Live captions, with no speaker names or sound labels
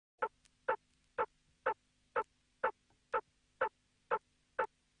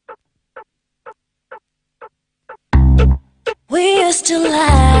used to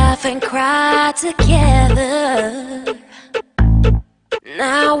laugh and cry together.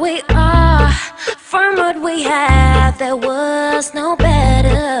 Now we are from what we had, there was no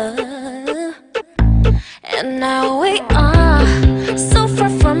better. And now we are so far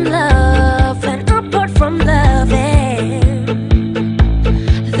from love and apart from loving.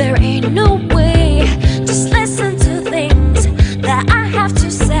 There ain't no way, just listen to things that I have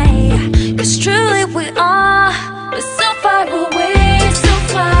to say. 'Cause truly we are, we're so far away, so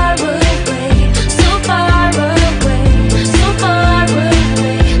far away, so far away, so far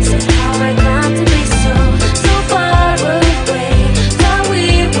away. Said how I got to be so far away. Thought we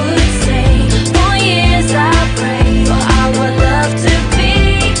would say for years I prayed for our love to be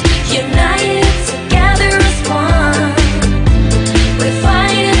united together as one. We're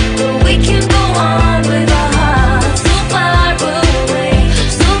fighting, but we can go on with our hearts. So far away,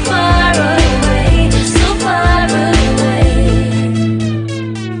 so far away, so far away.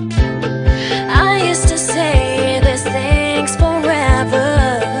 I used to say this thing's forever.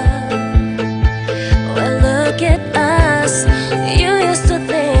 Well, look at us. You used to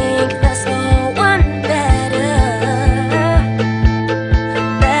think there's no one better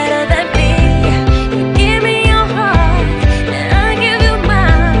than me. You give me your heart and I give you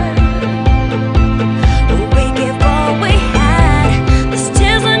mine. We give all we had. There's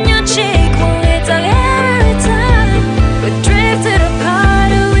tears on your cheek when we talk every time. We drifted apart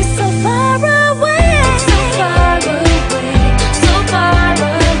and we so far away. So far away, so far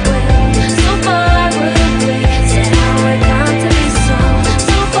away, so far away. Said how we got to be so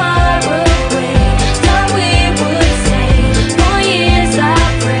far away. Thought we would say for years I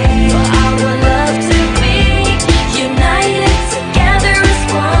prayed for our love to be united together as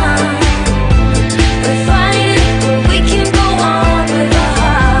one. We're fighting, but we can go on with our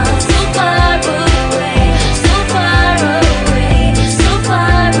hearts. So far away, so far away, so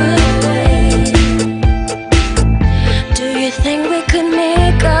far away. Do you think we could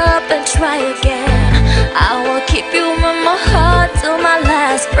make up and try again? I will keep you in my heart till my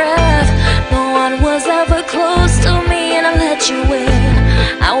last breath. No one was ever close to me and I let you in.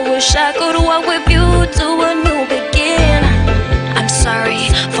 I wish I could walk with you to a new begin. I'm sorry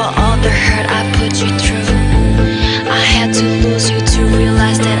for all the hurt I put you